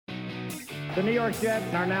The New York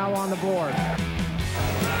Jets are now on the board.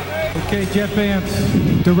 Okay, Jet fans,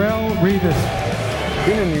 Darrell, read this.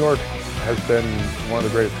 Being in New York has been one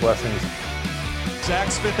of the greatest blessings.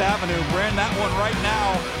 Saks Fifth Avenue ran that one right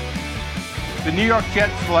now. The New York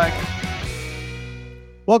Jets select.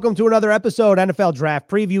 Welcome to another episode, NFL Draft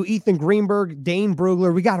Preview. Ethan Greenberg, Dane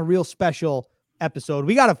Brugler. We got a real special episode.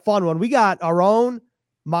 We got a fun one. We got our own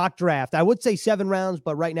mock draft. I would say 7 rounds,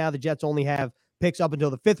 but right now the Jets only have picks up until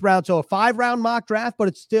the 5th round. So a 5-round mock draft, but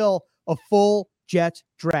it's still a full Jets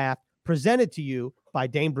draft presented to you by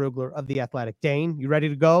Dane Brugler of The Athletic. Dane, you ready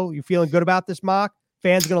to go? You feeling good about this mock?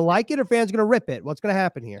 Fans going to like it or fans going to rip it? What's going to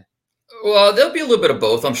happen here? Well, there'll be a little bit of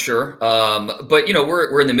both, I'm sure. But, you know,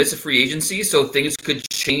 we're in the midst of free agency, so things could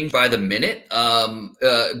change by the minute.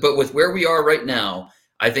 But with where we are right now,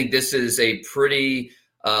 I think this is a pretty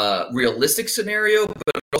realistic scenario,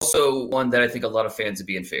 but also one that I think a lot of fans would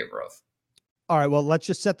be in favor of. All right, well, let's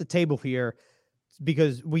just set the table here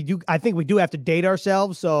because I think we do have to date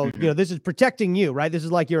ourselves. So, you know, this is protecting you, right? This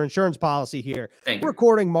is like your insurance policy here. We're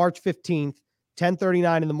recording March 15th.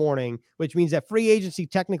 10:39 in the morning, which means that free agency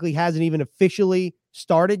technically hasn't even officially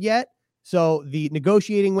started yet. So the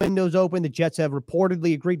negotiating window's open. The Jets have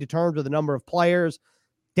reportedly agreed to terms with a number of players.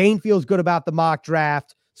 Dane feels good about the mock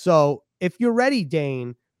draft. So if you're ready,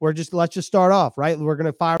 Dane, let's just start off, right? We're going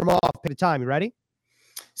to fire them off. Pick a time. You ready?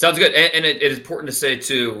 Sounds good. And it is important to say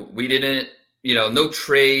too, we didn't, no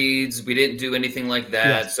trades. We didn't do anything like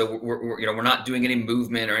that. Yes. So we're not doing any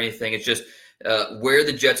movement or anything. It's just where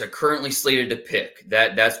the Jets are currently slated to pick.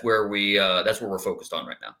 That's where we're focused on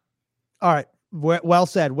right now. All right. Well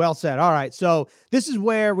said. Well said. All right. So this is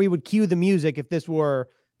where we would cue the music if this were,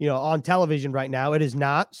 on television right now. It is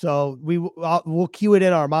not. So we'll cue it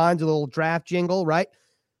in our minds, a little draft jingle, right?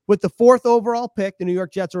 With the 4th overall pick, the New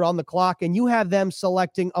York Jets are on the clock, and you have them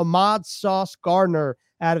selecting Uwazurike Sauce Gardner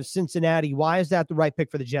out of Cincinnati. Why is that the right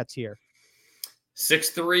pick for the Jets here?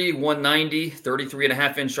 6'3", 190,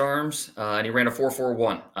 33.5-inch arms, and he ran a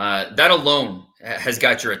 4.41. That alone has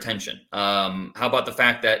got your attention. How about the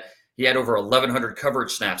fact that he had over 1,100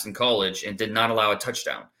 coverage snaps in college and did not allow a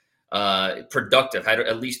touchdown? Productive, had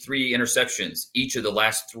at least 3 interceptions each of the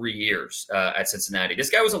last 3 years at Cincinnati. This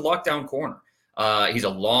guy was a lockdown corner. He's a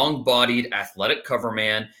long-bodied, athletic cover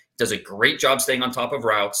man, does a great job staying on top of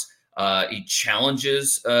routes. He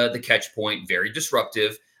challenges the catch point, very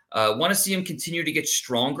disruptive. Want to see him continue to get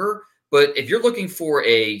stronger. But if you're looking for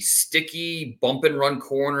a sticky bump and run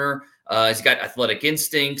corner, he's got athletic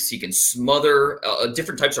instincts. He can smother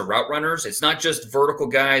different types of route runners. It's not just vertical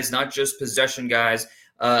guys, not just possession guys.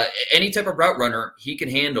 Any type of route runner, he can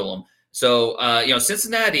handle them. So,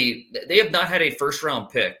 Cincinnati, they have not had a first-round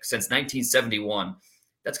pick since 1971.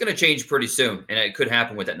 That's going to change pretty soon, and it could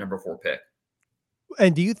happen with that number 4 pick.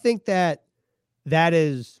 And do you think that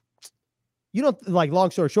is – you don't like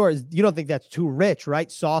long story short is you don't think that's too rich,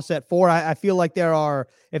 right? Sauce at 4. I feel like there are,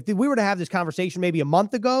 if we were to have this conversation maybe a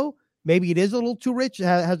month ago, maybe it is a little too rich.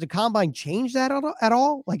 Has the combine changed that at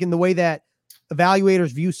all? Like in the way that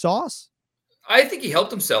evaluators view Sauce? I think he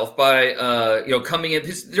helped himself by, coming in.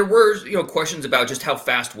 There were, questions about just how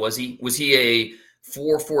fast was he? Was he a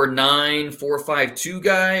 4.49, 4.52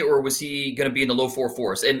 guy, or was he going to be in the low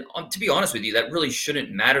 4.4s? And to be honest with you, that really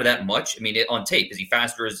shouldn't matter that much. I mean, on tape, is he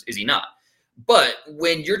faster? Is he not? But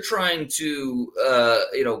when you're trying to,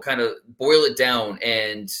 kind of boil it down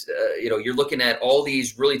and, you're looking at all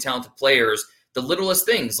these really talented players, the littlest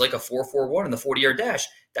things like a 4.41 in the 40-yard dash,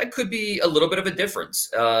 that could be a little bit of a difference.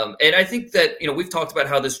 And I think that, we've talked about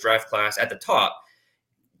how this draft class at the top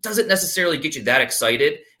doesn't necessarily get you that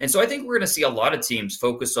excited. And so I think we're going to see a lot of teams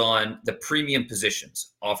focus on the premium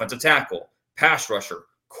positions, offensive tackle, pass rusher,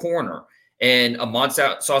 corner. And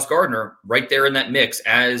Uwazurike Sauce Gardner right there in that mix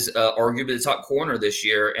as arguably the top corner this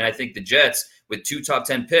year. And I think the Jets, with 2 top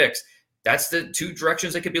 10 picks, that's the 2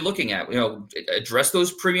 directions they could be looking at. Address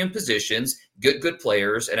those premium positions, good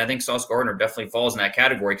players. And I think Sauce Gardner definitely falls in that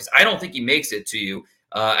category because I don't think he makes it to you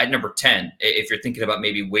at number 10 if you're thinking about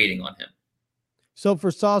maybe waiting on him. So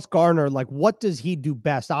for Sauce Gardner, like what does he do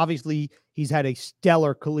best? Obviously, he's had a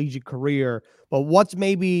stellar collegiate career, but what's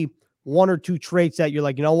maybe 1 or 2 traits that you're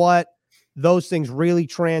like, you know what? Those things really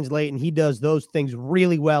translate, and he does those things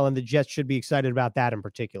really well, and the Jets should be excited about that in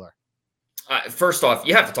particular. First off,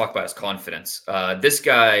 you have to talk about his confidence. This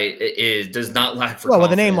guy does not lack for confidence. Well,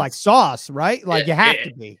 with a name like Sauce, right? Like you have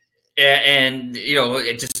to be. And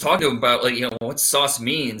just talking to him about what sauce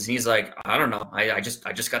means, and he's like, I don't know, I just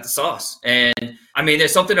got the sauce. And I mean,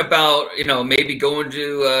 there's something about maybe going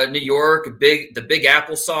to New York, the Big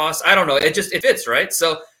Apple sauce. I don't know, it fits, right?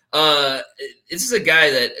 So this is a guy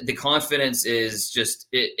that the confidence is just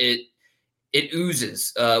it it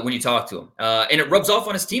oozes when you talk to him, and it rubs off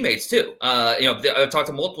on his teammates too. I've talked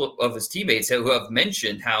to multiple of his teammates who have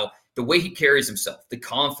mentioned how the way he carries himself, the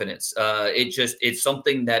confidence, it's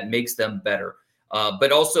something that makes them better.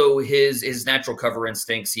 But also his natural cover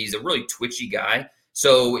instincts. He's a really twitchy guy,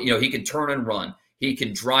 so he can turn and run. He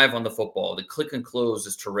can drive on the football. The click and close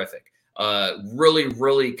is terrific. Really,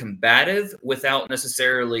 really combative without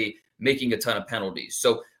necessarily making a ton of penalties.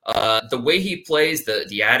 So the way he plays,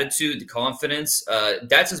 the attitude, the confidence,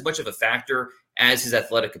 that's as much of a factor as his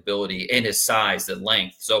athletic ability and his size, the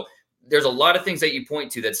length. So there's a lot of things that you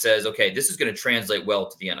point to that says, okay, this is going to translate well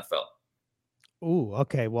to the NFL. Ooh,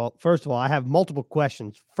 okay. Well, first of all, I have multiple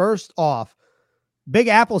questions. First off, Big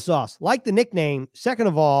Applesauce, like the nickname. Second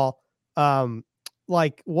of all,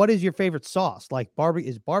 what is your favorite sauce? Like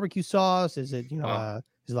is barbecue sauce? Is it, is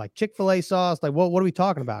it like Chick-fil-A sauce? Like what are we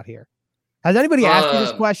talking about here? Has anybody asked you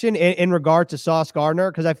this question in regard to Sauce Gardner?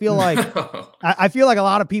 Because I feel like I feel like a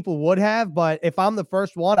lot of people would have, but if I'm the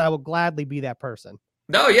first one, I will gladly be that person.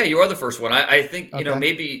 No, yeah, you are the first one. I think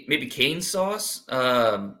maybe cane sauce.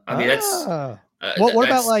 I mean that's. What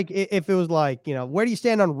about like if it was like where do you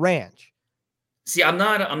stand on ranch? See, I'm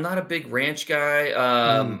not a big ranch guy.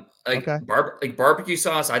 Barbecue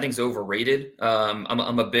sauce I think is overrated.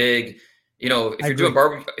 I'm a big if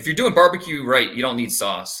you're doing barbecue right, you don't need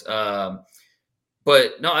sauce.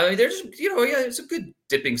 But no, I mean there's there's some good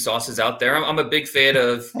dipping sauces out there. I'm a big fan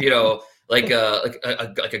of like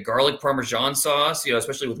a garlic Parmesan sauce,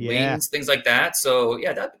 especially with wings, things like that. So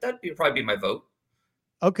yeah, that'd probably be my vote.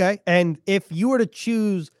 Okay. And if you were to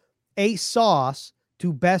choose a sauce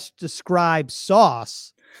to best describe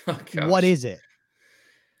sauce, what is it?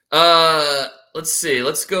 Let's see.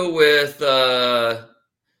 Let's go with the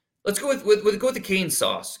cane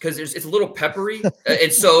sauce because it's a little peppery,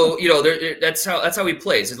 and so that's how he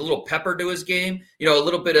plays. There's a little pepper to his game. A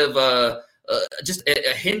little bit of just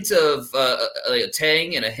a hint of a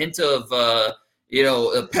tang and a hint of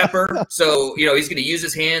pepper. So he's going to use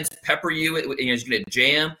his hands, pepper you. He's going to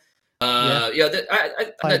jam. Not going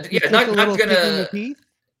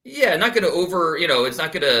to over. It's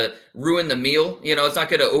not going to ruin the meal. It's not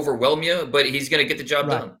going to overwhelm you, but he's going to get the job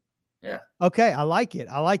done. Yeah. Okay. I like it.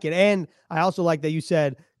 And I also like that you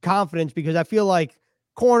said confidence because I feel like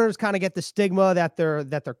corners kind of get the stigma that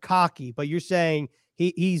they're cocky, but you're saying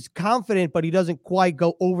he's confident, but he doesn't quite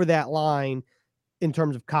go over that line in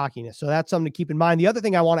terms of cockiness. So that's something to keep in mind. The other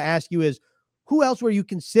thing I want to ask you is who else were you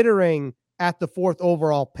considering at the 4th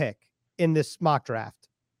overall pick in this mock draft?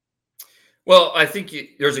 Well, I think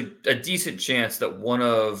there's a decent chance that one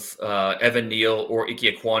of Evan Neal or Ike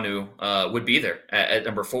Ekwonu would be there at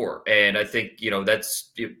number 4. And I think,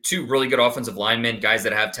 that's 2 really good offensive linemen, guys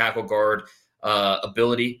that have tackle guard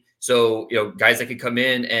ability. So, guys that can come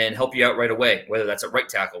in and help you out right away, whether that's at right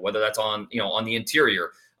tackle, whether that's on the interior.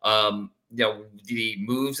 The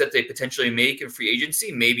moves that they potentially make in free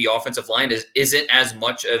agency, maybe offensive line isn't as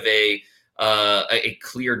much of a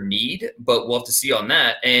clear need, but we'll have to see on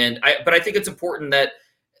that. But I think it's important that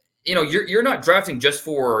you're not drafting just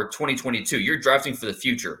for 2022. You're drafting for the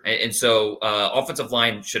future, and so offensive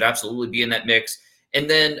line should absolutely be in that mix. And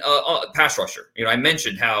then pass rusher. I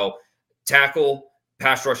mentioned how tackle,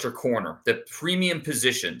 pass rusher, corner, the premium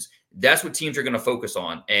positions. That's what teams are going to focus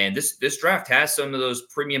on. And this draft has some of those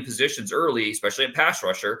premium positions early, especially at pass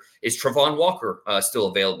rusher. Is Travon Walker still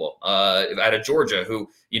available out of Georgia, who,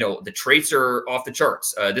 the traits are off the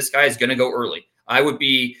charts. This guy is going to go early. I would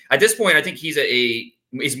be, at this point, I think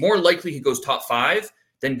he's more likely he goes top 5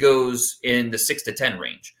 than goes in the 6 to 10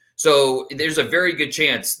 range. So there's a very good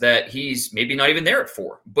chance that he's maybe not even there at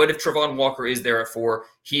 4. But if Travon Walker is there at 4,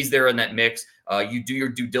 he's there in that mix. You do your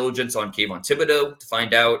due diligence on Kayvon Thibodeau to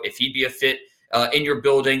find out if he'd be a fit in your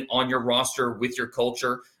building, on your roster, with your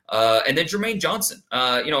culture. And then Jermaine Johnson,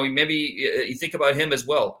 maybe you think about him as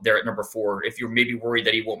well there at number 4 if you're maybe worried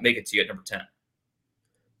that he won't make it to you at number 10.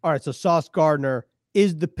 All right, so Sauce Gardner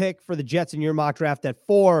is the pick for the Jets in your mock draft at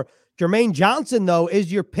 4. Jermaine Johnson, though,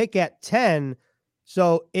 is your pick at 10.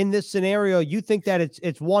 So in this scenario, you think that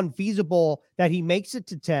it's one, feasible that he makes it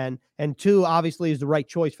to 10, and 2, obviously is the right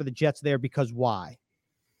choice for the Jets there because why?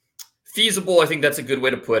 Feasible, I think that's a good way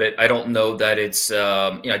to put it. I don't know that it's,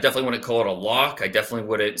 I definitely wouldn't call it a lock. I definitely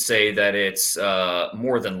wouldn't say that it's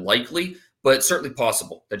more than likely, but certainly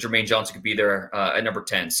possible that Jermaine Johnson could be there at number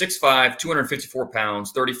 10. 6'5", 254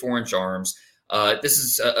 pounds, 34-inch arms. This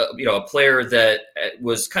is a player that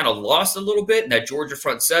was kind of lost a little bit in that Georgia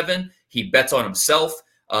front 7. He bets on himself,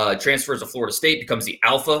 transfers to Florida State, becomes the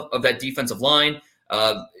alpha of that defensive line.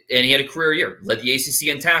 And he had a career year, led the ACC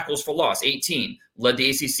in tackles for loss, 18, led the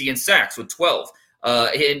ACC in sacks with 12.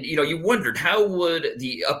 And, you wondered how would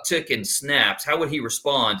the uptick in snaps, how would he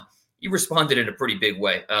respond? He responded in a pretty big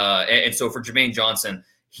way. And so for Jermaine Johnson,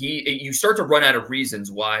 you start to run out of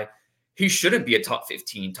reasons why he shouldn't be a top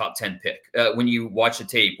 15, top 10 pick. When you watch the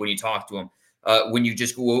tape, when you talk to him, when you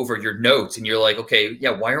just go over your notes and you're like, okay,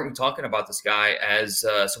 yeah, why aren't we talking about this guy as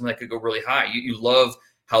someone that could go really high? You love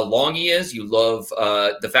how long he is. You love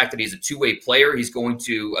the fact that he's a two-way player. He's going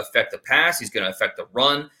to affect the pass. He's going to affect the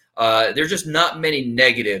run. There's just not many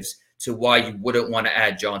negatives to why you wouldn't want to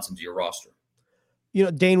add Johnson to your roster.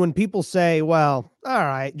 Dane, when people say, well, all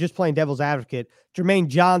right, just playing devil's advocate, Jermaine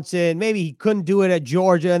Johnson, maybe he couldn't do it at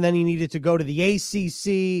Georgia and then he needed to go to the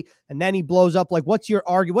ACC and then he blows up. Like, what's your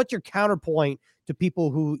counterpoint to people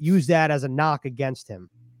who use that as a knock against him?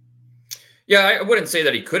 Yeah, I wouldn't say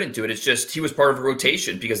that he couldn't do it. It's just he was part of a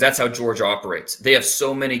rotation because that's how Georgia operates. They have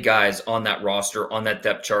so many guys on that roster, on that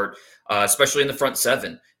depth chart, especially in the front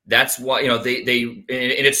seven. That's why, and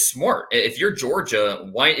it's smart. If you're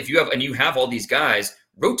Georgia, if you have all these guys,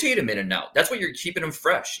 rotate them in and out. That's what you're keeping them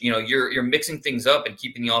fresh. You're mixing things up and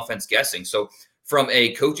keeping the offense guessing. So from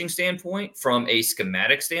a coaching standpoint, from a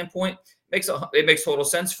schematic standpoint, it makes total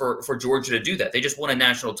sense for Georgia to do that. They just won a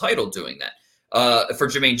national title doing that. For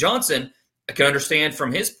Jermaine Johnson, I can understand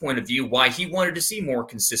from his point of view why he wanted to see more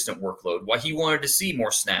consistent workload, why he wanted to see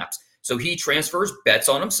more snaps. So he transfers, bets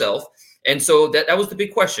on himself. And so that was the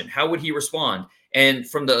big question. How would he respond? And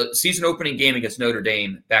from the season opening game against Notre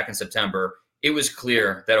Dame back in September, it was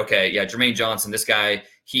clear that, okay, yeah, Jermaine Johnson, this guy,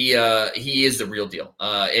 he is the real deal.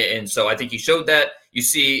 And so I think he showed that. You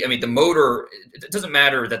see, the motor, it doesn't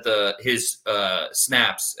matter that his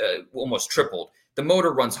snaps almost tripled. The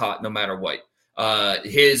motor runs hot no matter what.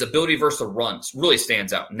 His ability versus the runs really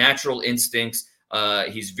stands out. Natural instincts.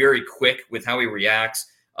 He's very quick with how he reacts.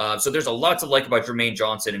 So there's a lot to like about Jermaine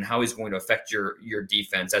Johnson and how he's going to affect your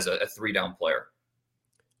defense as a three-down player.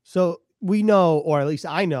 So we know, or at least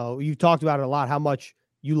I know, you've talked about it a lot, how much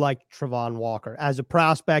you like Travon Walker. As a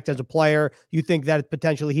prospect, as a player, you think that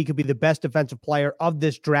potentially he could be the best defensive player of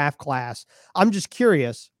this draft class. I'm just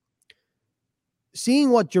curious,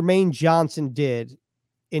 seeing what Jermaine Johnson did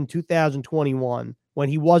in 2021 when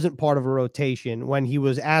he wasn't part of a rotation, when he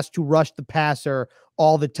was asked to rush the passer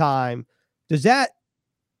all the time, does that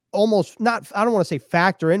almost not, I don't want to say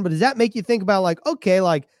factor in, but does that make you think about like, okay,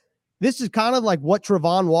 like this is kind of like what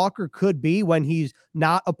Travon Walker could be when he's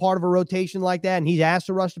not a part of a rotation like that and he's asked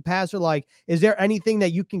to rush the passer? Like, is there anything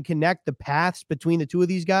that you can connect the paths between the two of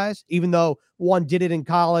these guys, even though one did it in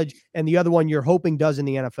college and the other one you're hoping does in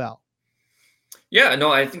the NFL? Yeah,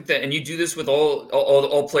 no, I think that, and you do this with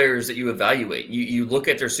all players that you evaluate. You look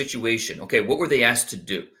at their situation. Okay, what were they asked to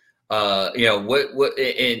do? What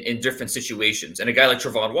in different situations. And a guy like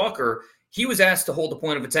Travon Walker, he was asked to hold the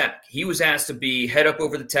point of attack. He was asked to be head up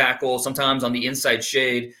over the tackle, sometimes on the inside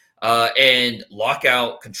shade, and lock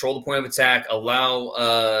out, control the point of attack, allow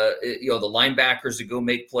the linebackers to go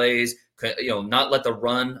make plays, not let the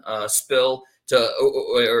run spill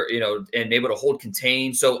and able to hold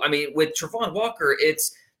contain. So with Travon Walker,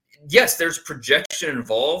 yes, there's projection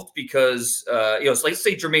involved because so let's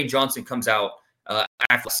say Jermaine Johnson comes out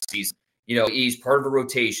after last season. He's part of a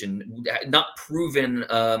rotation, not proven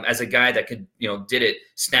as a guy that could, did it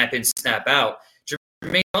snap in, snap out.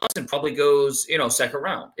 Jermaine Johnson probably goes, second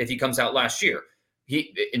round if he comes out last year.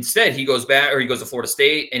 Instead, he goes back or he goes to Florida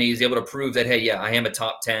State and he's able to prove that, hey, yeah, I am a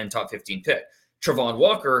top 10, top 15 pick. Travon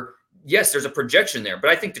Walker, yes, there's a projection there, but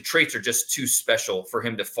I think the traits are just too special for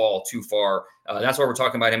him to fall too far. That's why we're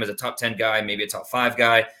talking about him as a top 10 guy, maybe a top 5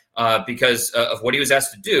 guy. Because of what he was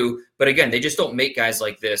asked to do. But again, they just don't make guys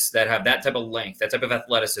like this that have that type of length, that type of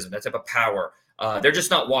athleticism, that type of power. They're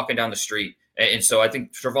just not walking down the street. And so I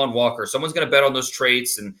think Travon Walker, someone's going to bet on those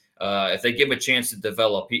traits. And if they give him a chance to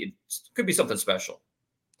develop, it could be something special.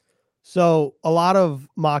 So a lot of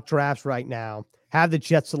mock drafts right now have the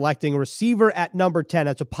Jets selecting receiver at number 10.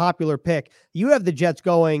 That's a popular pick. You have the Jets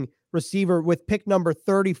going receiver with pick number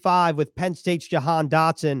 35 with Penn State's Johan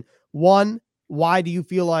Dotson. Why do you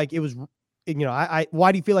feel like it was,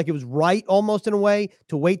 why do you feel like it was right almost in a way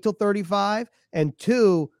to wait till 35? And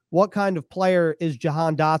 2, what kind of player is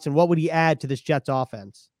Johan Dotson? What would he add to this Jets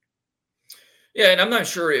offense? Yeah, and I'm not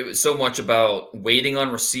sure it was so much about waiting on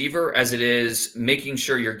receiver as it is making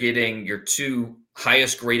sure you're getting your 2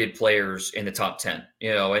 highest graded players in the top 10,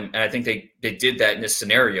 and I think they did that in this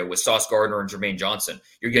scenario with Sauce Gardner and Jermaine Johnson.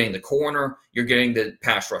 You're getting the corner, you're getting the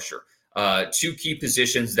pass rusher. 2 key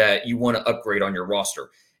positions that you want to upgrade on your roster.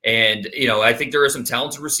 And, I think there are some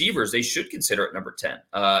talented receivers they should consider at number 10,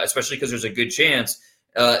 especially because there's a good chance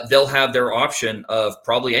they'll have their option of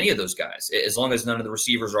probably any of those guys, as long as none of the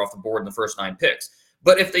receivers are off the board in the first 9 picks.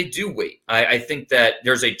 But if they do wait, I think that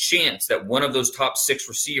there's a chance that one of those top 6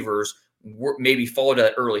 receivers maybe fall to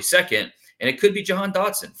that early second, and it could be Jahan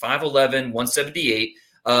Dotson, 5'11", 178,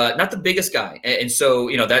 not the biggest guy. And so,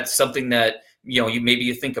 that's something that,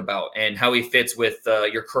 you think about, and how he fits with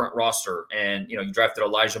your current roster. And, you drafted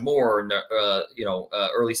Elijah Moore in the,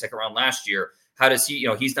 early second round last year. How does he,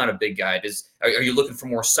 he's not a big guy. Are you looking for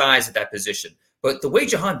more size at that position? But the way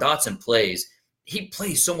Jahan Dotson plays, he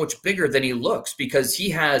plays so much bigger than he looks because he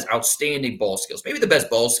has outstanding ball skills, maybe the best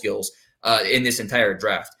ball skills in this entire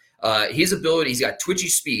draft. His ability, he's got twitchy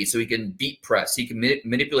speed, so he can beat press. He can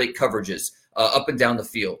manipulate coverages up and down the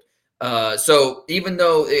field. So even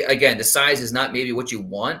though, again, the size is not maybe what you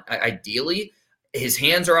want, ideally, his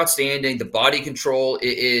hands are outstanding. The body control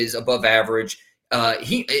is above average.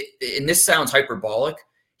 And this sounds hyperbolic,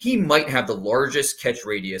 he might have the largest catch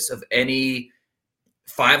radius of any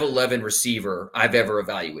 5'11" receiver I've ever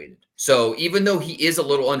evaluated. So even though he is a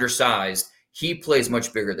little undersized, he plays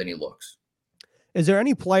much bigger than he looks. Is there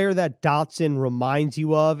any player that Dotson reminds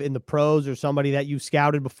you of in the pros, or somebody that you've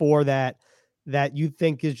scouted before that you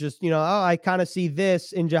think is just, I kind of see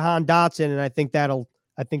this in Jahan Dotson, and I think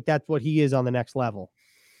that's what he is on the next level?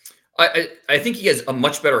 I think he has a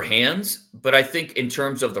much better hands, but I think in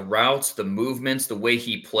terms of the routes, the movements, the way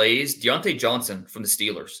he plays, Deontay Johnson from the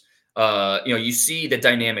Steelers, you see the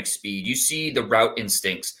dynamic speed, you see the route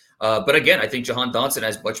instincts. But again, I think Jahan Dotson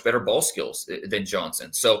has much better ball skills than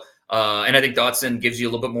Johnson. So, and I think Dotson gives you a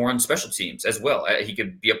little bit more on special teams as well. He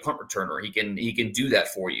could be a punt returner. He can do that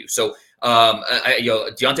for you. So,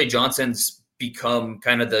 Deontay Johnson's become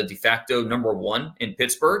kind of the de facto number 1 in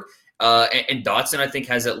Pittsburgh. And Dotson, I think,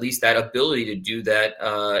 has at least that ability to do that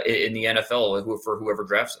in the NFL for whoever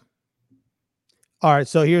drafts him. All right,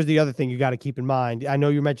 so here's the other thing you got to keep in mind. I know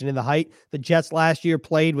you mentioned in the height, the Jets last year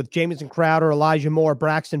played with Jamison Crowder, Elijah Moore,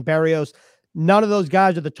 Braxton Berrios. None of those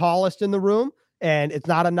guys are the tallest in the room, and it's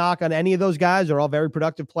not a knock on any of those guys. They're all very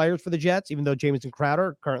productive players for the Jets, even though Jamison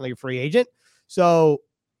Crowder, currently a free agent. So,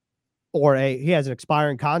 he has an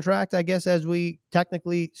expiring contract, I guess, as we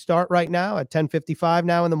technically start right now at 10:55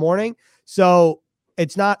 now in the morning. So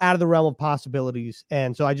it's not out of the realm of possibilities.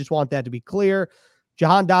 And so I just want that to be clear.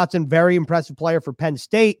 Jahan Dotson, very impressive player for Penn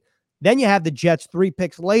State. Then you have the Jets 3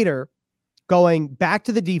 picks later going back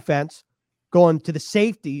to the defense, going to the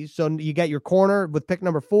safeties. So you get your corner with pick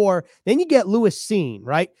number 4. Then you get Lewis Cine,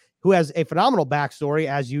 right, who has a phenomenal backstory,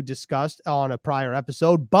 as you discussed on a prior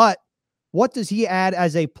episode. But what does he add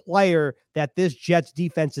as a player that this Jets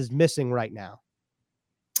defense is missing right now?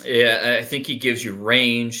 Yeah, I think he gives you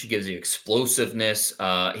range. He gives you explosiveness.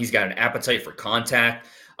 He's got an appetite for contact.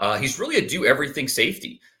 He's really a do-everything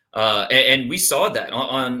safety. And we saw that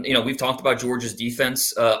on we've talked about Georgia's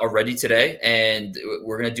defense already today, and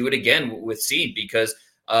we're going to do it again with Cine because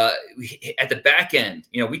at the back end,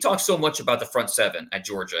 we talk so much about the front 7 at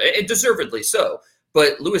Georgia, and deservedly so.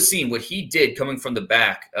 But Lewis Cine, what he did coming from the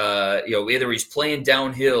back, whether he's playing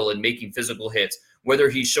downhill and making physical hits, whether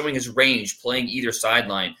he's showing his range, playing either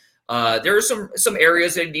sideline, there are some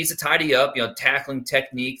areas that he needs to tidy up, tackling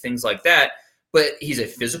technique, things like that. But he's a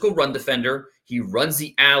physical run defender. He runs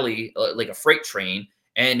the alley like a freight train,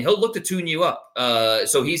 and he'll look to tune you up.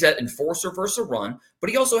 So he's that enforcer versus a run, but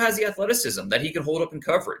he also has the athleticism that he can hold up in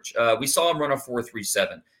coverage. We saw him run a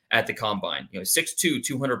 4.37 at the combine, 6'2",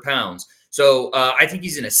 200 pounds. So I think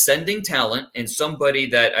he's an ascending talent and somebody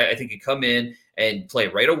that I think could come in and play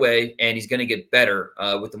right away, and he's going to get better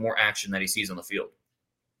with the more action that he sees on the field.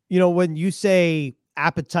 When you say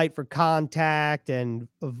appetite for contact and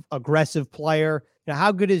aggressive player,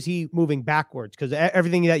 how good is he moving backwards? Because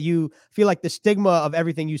everything that you feel like the stigma of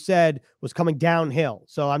everything you said was coming downhill.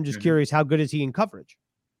 So I'm just curious, how good is he in coverage?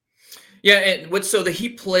 Yeah, and he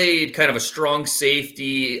played kind of a strong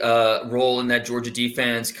safety role in that Georgia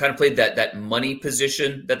defense, kind of played that money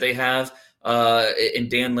position that they have in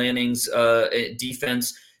Dan Lanning's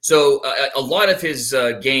defense. So a lot of his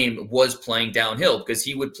game was playing downhill because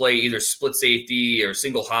he would play either split safety or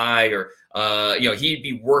single high, or he'd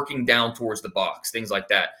be working down towards the box, things like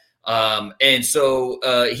that. And so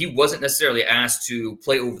he wasn't necessarily asked to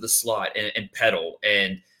play over the slot and pedal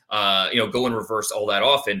and go in reverse all that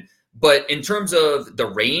often. But in terms of the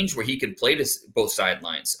range where he can play to both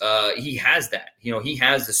sidelines, he has that. He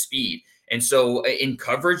has the speed. And so in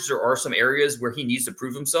coverage, there are some areas where he needs to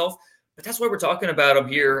prove himself. But that's why we're talking about him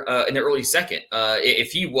here in the early second.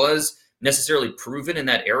 If he was necessarily proven in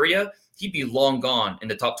that area, he'd be long gone in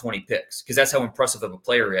the top 20 picks because that's how impressive of a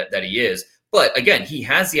player that he is. But again, he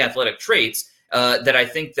has the athletic traits that I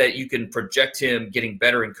think that you can project him getting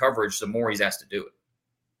better in coverage the more he's asked to do it.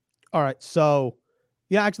 All right. So,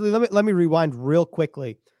 yeah, actually, let me rewind real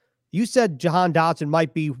quickly. You said Johan Dotson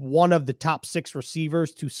might be one of the top 6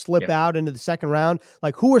 receivers to slip out into the second round.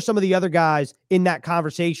 Like, who are some of the other guys in that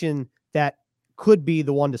conversation that could be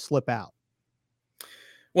the one to slip out?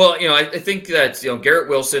 Well, I think that, Garrett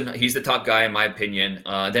Wilson, he's the top guy in my opinion.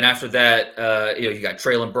 Then after that, you got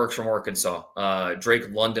Traylon Burks from Arkansas, Drake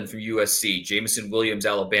London from USC, Jameson Williams,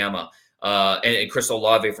 Alabama, and Chris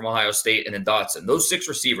Olave from Ohio State, and then Dotson. Those 6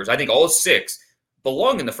 receivers, I think all 6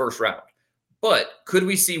 belong in the first round. But could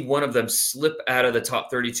we see one of them slip out of the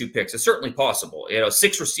top 32 picks? It's certainly possible.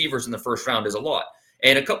 6 receivers in the first round is a lot.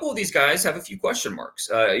 And a couple of these guys have a few question marks.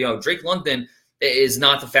 Drake London is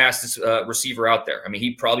not the fastest receiver out there. I mean,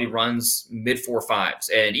 he probably runs mid 4.5s.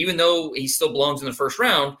 And even though he still belongs in the first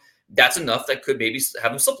round, that's enough that could maybe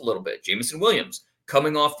have him slip a little bit. Jameson Williams,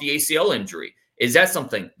 coming off the ACL injury. Is that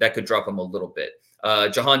something that could drop him a little bit?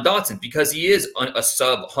 Jahan Dotson, because he is a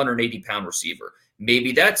sub 180-pound receiver.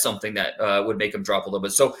 Maybe that's something that would make him drop a little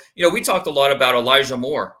bit. So, we talked a lot about Elijah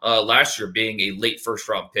Moore last year being a late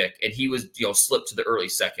first-round pick, and he was, slipped to the early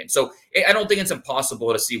second. So I don't think it's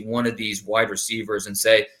impossible to see one of these wide receivers and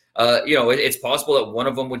say, it's possible that one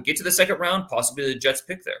of them would get to the second round, possibly the Jets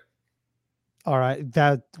pick there. All right,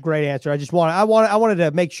 that's a great answer. I wanted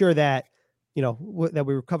to make sure that, that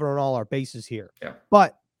we were covering all our bases here. Yeah.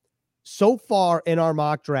 But so far in our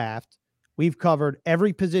mock draft, we've covered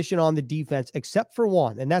every position on the defense except for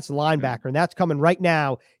one, and that's linebacker, and that's coming right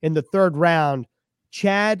now in the third round.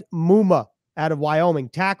 Chad Muma out of Wyoming,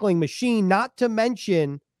 tackling machine, not to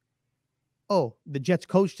mention, the Jets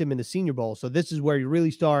coached him in the Senior Bowl, so this is where you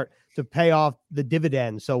really start to pay off the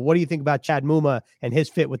dividends. So what do you think about Chad Muma and his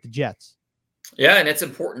fit with the Jets? Yeah, and it's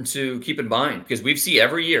important to keep in mind because we've seen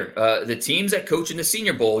every year the teams that coach in the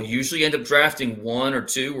Senior Bowl usually end up drafting 1 or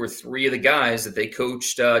 2 or 3 of the guys that they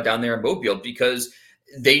coached down there in Mobile because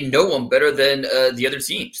they know them better than the other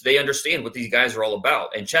teams. They understand what these guys are all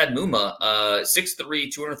about. And Chad Muma,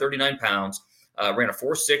 6'3", 239 pounds, ran a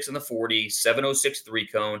 4.6 in the 40, 7.06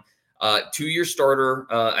 3-cone, 2-year starter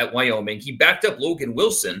at Wyoming. He backed up Logan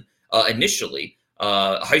Wilson initially.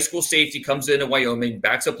 High school safety comes into Wyoming,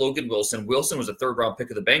 backs up Logan Wilson. Wilson was a third-round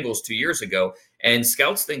pick of the Bengals 2 years ago, and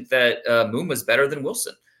scouts think that Muma's better than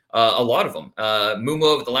Wilson. A lot of them. Muma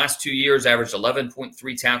over the last 2 years averaged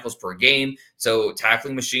 11.3 tackles per game, so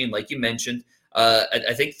tackling machine, like you mentioned.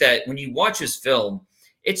 I think that when you watch his film,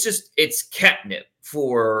 it's catnip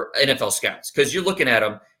for NFL scouts because you're looking at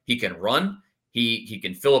him. He can run. He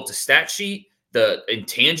can fill up the stat sheet. The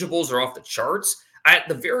intangibles are off the charts. At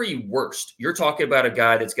the very worst, you're talking about a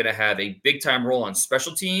guy that's going to have a big-time role on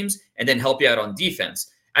special teams and then help you out on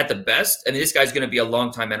defense. At the best, this guy's going to be a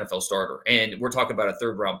long-time NFL starter, and we're talking about a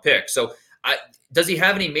third-round pick. So does he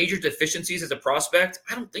have any major deficiencies as a prospect?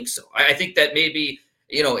 I don't think so. I think that maybe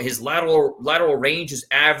his lateral range is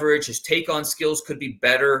average. His take-on skills could be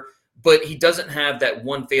better, but he doesn't have that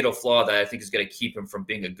one fatal flaw that I think is going to keep him from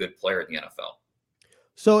being a good player in the NFL.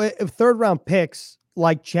 So if third-round picks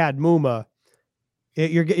like Chad Muma,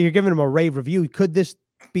 you're giving him a rave review. Could this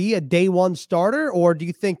be a day one starter, or do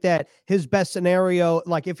you think that his best scenario,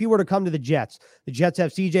 like if he were to come to the Jets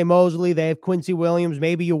have CJ Mosley, they have Quincy Williams,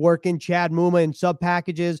 maybe you work in Chad Muma in sub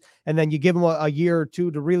packages, and then you give him a year or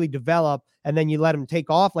two to really develop, and then you let him take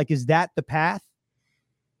off? Like, is that the path?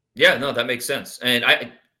 Yeah, no, that makes sense. And I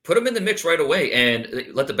put him in the mix right away and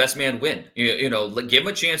let the best man win. Give him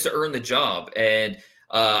a chance to earn the job. And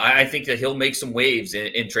I think that he'll make some waves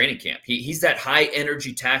in training camp. He's that high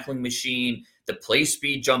energy tackling machine. The play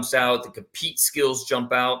speed jumps out. The compete skills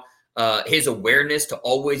jump out. His awareness to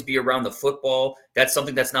always be around the football, that's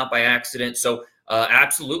something that's not by accident. So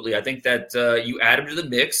absolutely, I think that you add him to the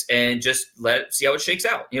mix and just see how it shakes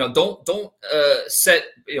out. Don't set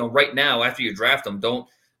right now after you draft him. Don't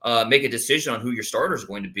make a decision on who your starters are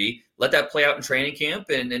going to be. Let that play out in training camp,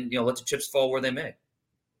 and let the chips fall where they may.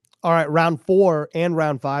 All right, round 4 and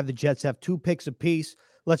round 5, the Jets have 2 picks apiece.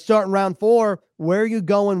 Let's start in round 4. Where are you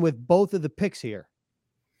going with both of the picks here?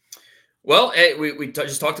 Well, we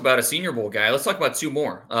just talked about a Senior Bowl guy. Let's talk about 2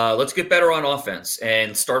 more. Let's get better on offense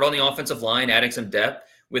and start on the offensive line, adding some depth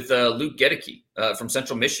with Luke Goedeke from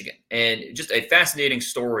Central Michigan. And just a fascinating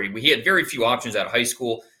story. He had very few options out of high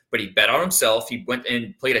school, but he bet on himself. He went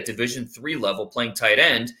and played at Division III level, playing tight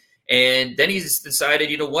end. And then he's decided,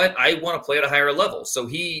 you know what, I want to play at a higher level. So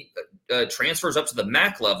he transfers up to the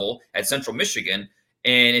MAC level at Central Michigan.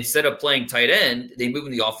 And instead of playing tight end, they move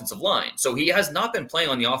him to the offensive line. So he has not been playing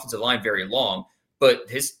on the offensive line very long. But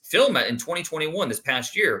his film in 2021, this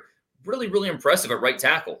past year, really, really impressive at right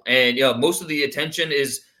tackle. And most of the attention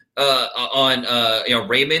is on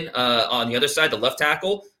Raymond on the other side, the left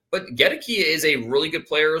tackle. But Goedeke is a really good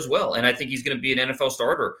player as well. And I think he's going to be an NFL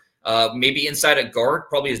starter. Maybe inside at guard,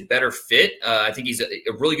 probably his better fit. I think he's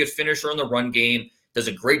a really good finisher on the run game. Does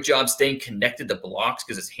a great job staying connected to blocks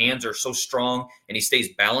because his hands are so strong and he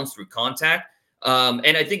stays balanced through contact.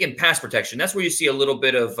 And I think in pass protection, that's where you see a little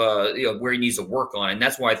bit of where he needs to work on. And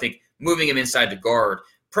that's why I think moving him inside to guard,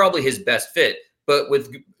 probably his best fit. But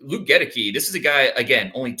with Luke Goedeke, this is a guy,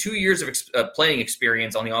 again, only 2 years of playing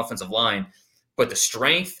experience on the offensive line, but the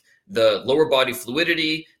strength, the lower body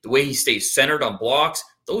fluidity, the way he stays centered on blocks,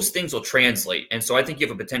 those things will translate. And so I think you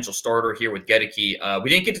have a potential starter here with Goedeke. We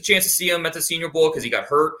didn't get the chance to see him at the Senior Bowl because he got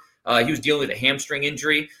hurt. He was dealing with a hamstring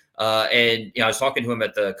injury. And I was talking to him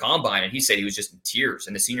at the Combine, and he said he was just in tears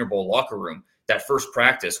in the Senior Bowl locker room that first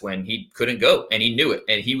practice when he couldn't go, and he knew it.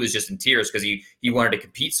 And he was just in tears because he wanted to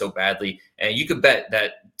compete so badly. And you could bet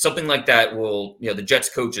that something like that will, the Jets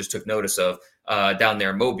coaches took notice of down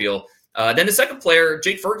there in Mobile. Then the second player,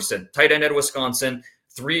 Jake Ferguson, tight end out of Wisconsin,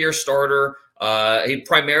 3-year starter. He's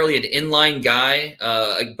primarily an inline guy,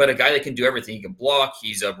 but a guy that can do everything. He can block.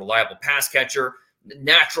 He's a reliable pass catcher,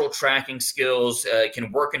 natural tracking skills,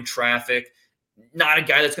 can work in traffic. Not a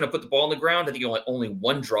guy that's going to put the ball on the ground. I think he only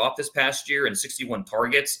one drop this past year and 61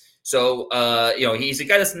 targets. So, he's a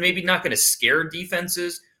guy that's maybe not going to scare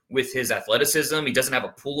defenses with his athleticism. He doesn't have a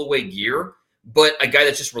pull-away gear, but a guy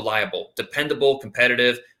that's just reliable, dependable,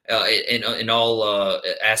 competitive in all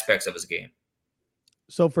aspects of his game.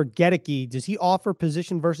 So for Goedeke, does he offer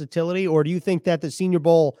position versatility, or do you think that the Senior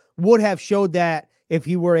Bowl would have showed that if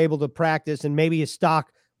he were able to practice and maybe his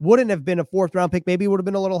stock wouldn't have been a 4th-round pick? Maybe it would have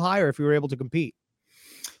been a little higher if he were able to compete.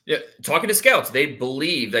 Yeah, talking to scouts, they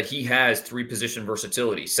believe that he has 3-position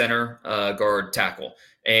versatility: center, guard, tackle.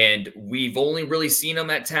 And we've only really seen him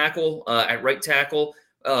at tackle, at right tackle.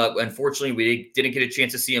 Unfortunately, we didn't get a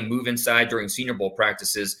chance to see him move inside during Senior Bowl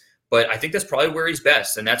practices. But I think that's probably where he's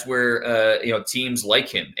best, and that's where teams like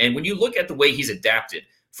him. And when you look at the way he's adapted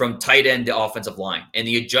from tight end to offensive line and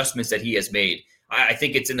the adjustments that he has made, I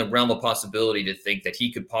think it's in the realm of possibility to think that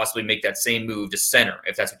he could possibly make that same move to center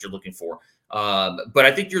if that's what you're looking for. But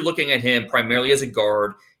I think you're looking at him primarily as a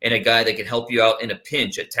guard and a guy that can help you out in a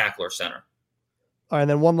pinch at tackle or center. All right, and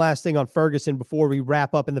then one last thing on Ferguson before we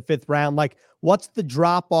wrap up in the 5th round. Like, what's the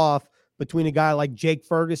drop-off between a guy like Jake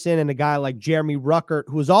Ferguson and a guy like Jeremy Ruckert,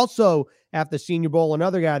 who was also at the Senior Bowl,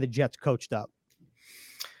 another guy the Jets coached up?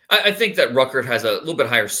 I think that Ruckert has a little bit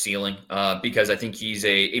higher ceiling because I think he's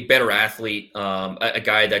a better athlete, a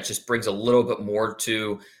guy that just brings a little bit more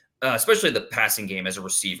to especially the passing game as a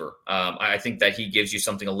receiver. I think that he gives you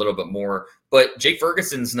something a little bit more. But Jake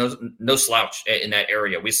Ferguson's no slouch in that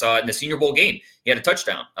area. We saw it in the Senior Bowl game. He had a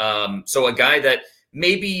touchdown. So a guy that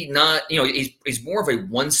maybe not, he's more of a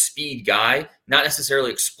one-speed guy, not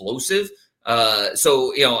necessarily explosive.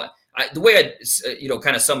 The way I'd,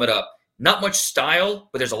 kind of sum it up, not much style,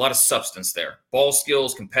 but there's a lot of substance there. Ball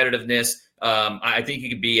skills, competitiveness. I think he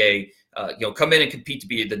could be come in and compete to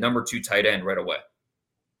be the number 2 tight end right away.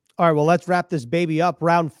 All right, well, let's wrap this baby up.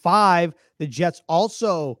 Round 5, the Jets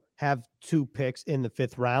also have 2 picks in the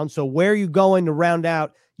 5th round. So where are you going to round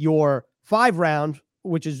out your 5 round,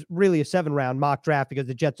 which is really a 7-round mock draft because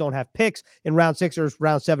the Jets don't have picks in round 6 or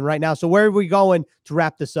round 7 right now. So where are we going to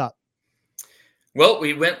wrap this up? Well,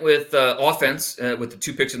 we went with offense with the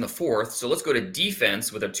 2 picks in the 4th. So let's go to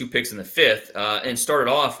defense with our 2 picks in the 5th and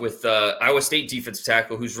started off with Iowa State defensive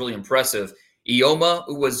tackle, who's really impressive, Eyioma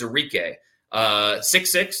Uwazurike.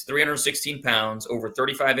 6'6", 316 pounds, over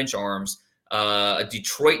 35-inch arms, a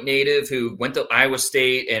Detroit native who went to Iowa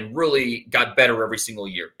State and really got better every single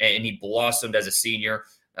year. And he blossomed as a senior.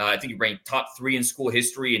 I think he ranked top 3 in school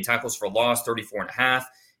history in tackles for loss, 34.5.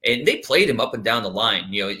 And they played him up and down the line.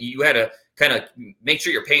 You had to kind of make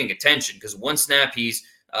sure you're paying attention because one snap he's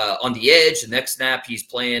on the edge, the next snap he's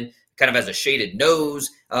playing kind of as a shaded nose.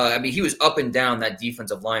 He was up and down that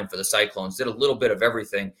defensive line for the Cyclones, did a little bit of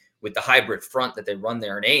everything with the hybrid front that they run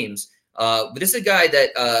there in Ames. But this is a guy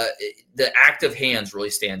that the active hands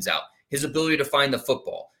really stands out. His ability to find the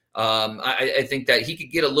football. I think that he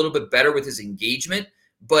could get a little bit better with his engagement,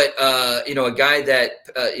 but a guy that,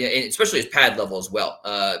 especially his pad level as well,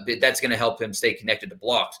 that's going to help him stay connected to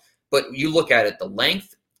blocks. But you look at it, the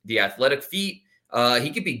length, the athletic feet,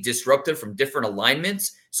 he could be disruptive from different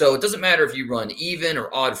alignments. So it doesn't matter if you run even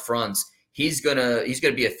or odd fronts. He's gonna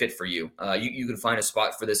be a fit for you. You can find a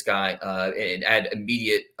spot for this guy and add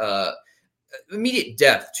immediate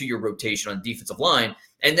depth to your rotation on the defensive line.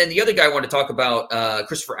 And then the other guy I want to talk about,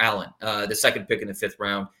 Christopher Allen, the 2nd pick in the 5th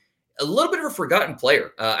round. A little bit of a forgotten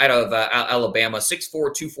player out of Alabama, 6'4",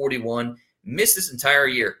 241. Missed this entire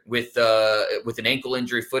year with an ankle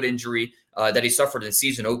injury, foot injury that he suffered in the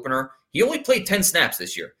season opener. He only played 10 snaps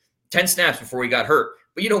this year. 10 snaps before he got hurt.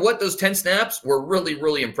 But you know what? Those 10 snaps were really,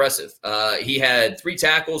 really impressive. He had 3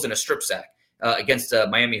 tackles and a strip sack against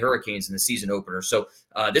Miami Hurricanes in the season opener. So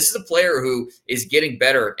this is a player who is getting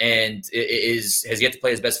better and has yet to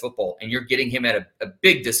play his best football. And you're getting him at a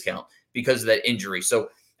big discount because of that injury. So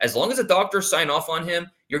as long as the doctors sign off on him,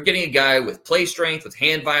 you're getting a guy with play strength, with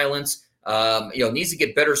hand violence, needs to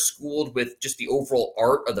get better schooled with just the overall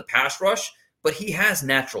art of the pass rush. But he has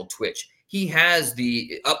natural twitch. He has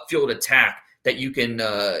the upfield attack that you can,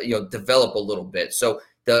 develop a little bit. So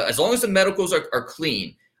as long as the medicals are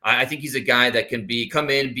clean, I think he's a guy that can come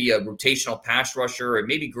in, be a rotational pass rusher, and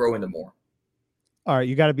maybe grow into more. All right,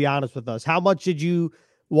 you got to be honest with us. How much did you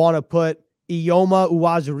want to put Eyioma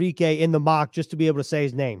Uwazurike in the mock just to be able to say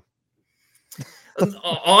his name?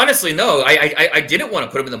 Honestly, no. I didn't want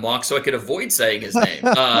to put him in the mock so I could avoid saying his name.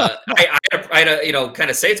 I had to, kind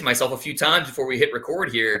of say it to myself a few times before we hit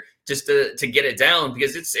record here, just to get it down,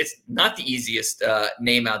 because it's not the easiest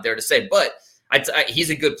name out there to say. But he's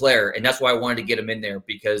a good player, and that's why I wanted to get him in there,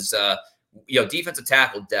 because defensive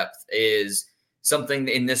tackle depth is something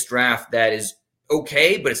in this draft that is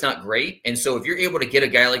okay, but it's not great. And so if you're able to get a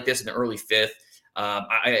guy like this in the early 5th,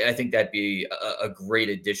 I think that'd be a great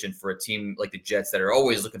addition for a team like the Jets that are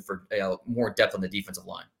always looking for more depth on the defensive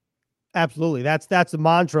line. Absolutely. That's the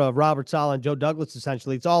mantra of Robert Saleh and Joe Douglas,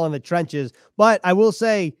 essentially. It's all in the trenches. But I will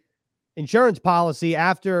say, insurance policy,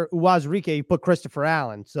 after Uwazurike, you put Christopher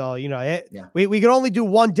Allen. So, we can only do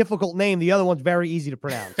one difficult name. The other one's very easy to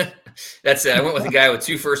pronounce. That's it. I went with a guy with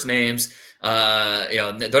 2 first names.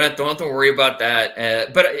 Don't have to worry about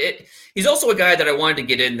that. But he's also a guy that I wanted to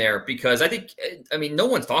get in there because no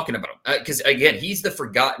one's talking about him. Because, again, he's the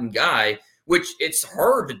forgotten guy, which it's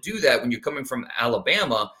hard to do that when you're coming from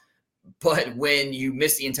Alabama. But when you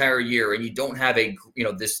miss the entire year and you don't have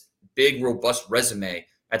this big, robust resume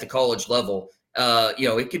at the college level,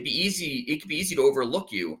 it could be easy. It could be easy to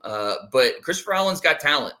overlook you. But Christopher Allen's got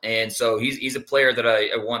talent, and so he's a player that I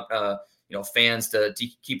want fans to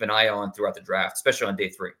keep an eye on throughout the draft, especially on day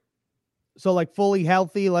 3. So, like, fully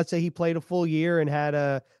healthy, let's say he played a full year and had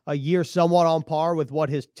a year somewhat on par with what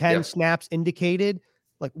his 10 snaps indicated.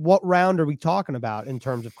 Like, what round are we talking about in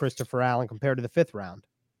terms of Christopher Allen compared to the 5th round?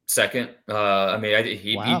 2nd.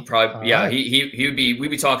 He'd probably, right.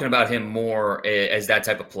 We'd be talking about him more as that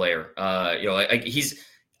type of player. He's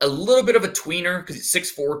a little bit of a tweener because he's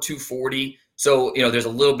 6'4", 240. So, there's a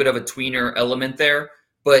little bit of a tweener element there,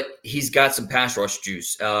 but he's got some pass rush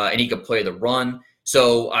juice, and he can play the run.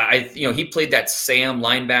 So he played that Sam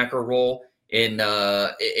linebacker role in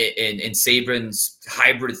Saban's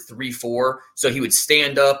hybrid 3-4. So he would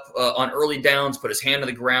stand up on early downs, put his hand on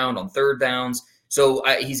the ground on 3rd downs. So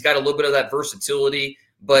he's got a little bit of that versatility,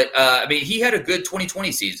 but he had a good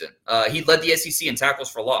 2020 season. He led the SEC in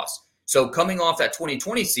tackles for loss. So coming off that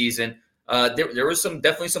 2020 season, there was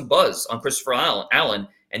definitely some buzz on Christopher Allen,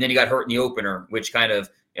 and then he got hurt in the opener, which kind of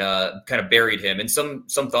buried him. And some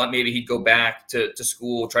thought maybe he'd go back to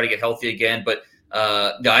school, try to get healthy again. But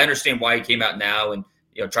I understand why he came out now and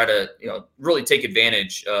try to really take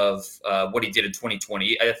advantage of what he did in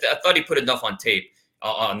 2020. I thought he put enough on tape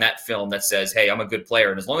on that film that says, hey, I'm a good player.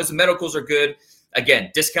 And as long as the medicals are good, again,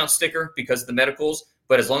 discount sticker because of the medicals,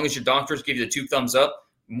 but as long as your doctors give you the 2 thumbs up,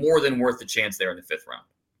 more than worth the chance there in the 5th round.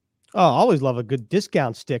 Oh, I always love a good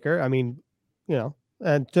discount sticker. And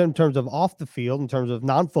in terms of off the field, in terms of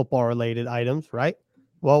non-football related items, right?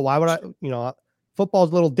 Well, why would football's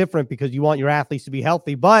a little different because you want your athletes to be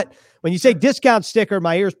healthy. But when you say discount sticker,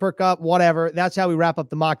 my ears perk up, whatever. That's how we wrap up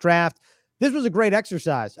the mock draft. This was a great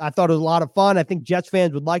exercise. I thought it was a lot of fun. I think Jets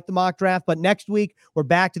fans would like the mock draft. But next week, we're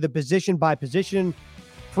back to the position-by-position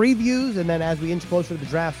previews, and then as we inch closer to the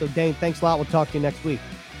draft. So, Dane, thanks a lot. We'll talk to you next week.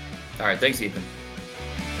 All right. Thanks, Ethan.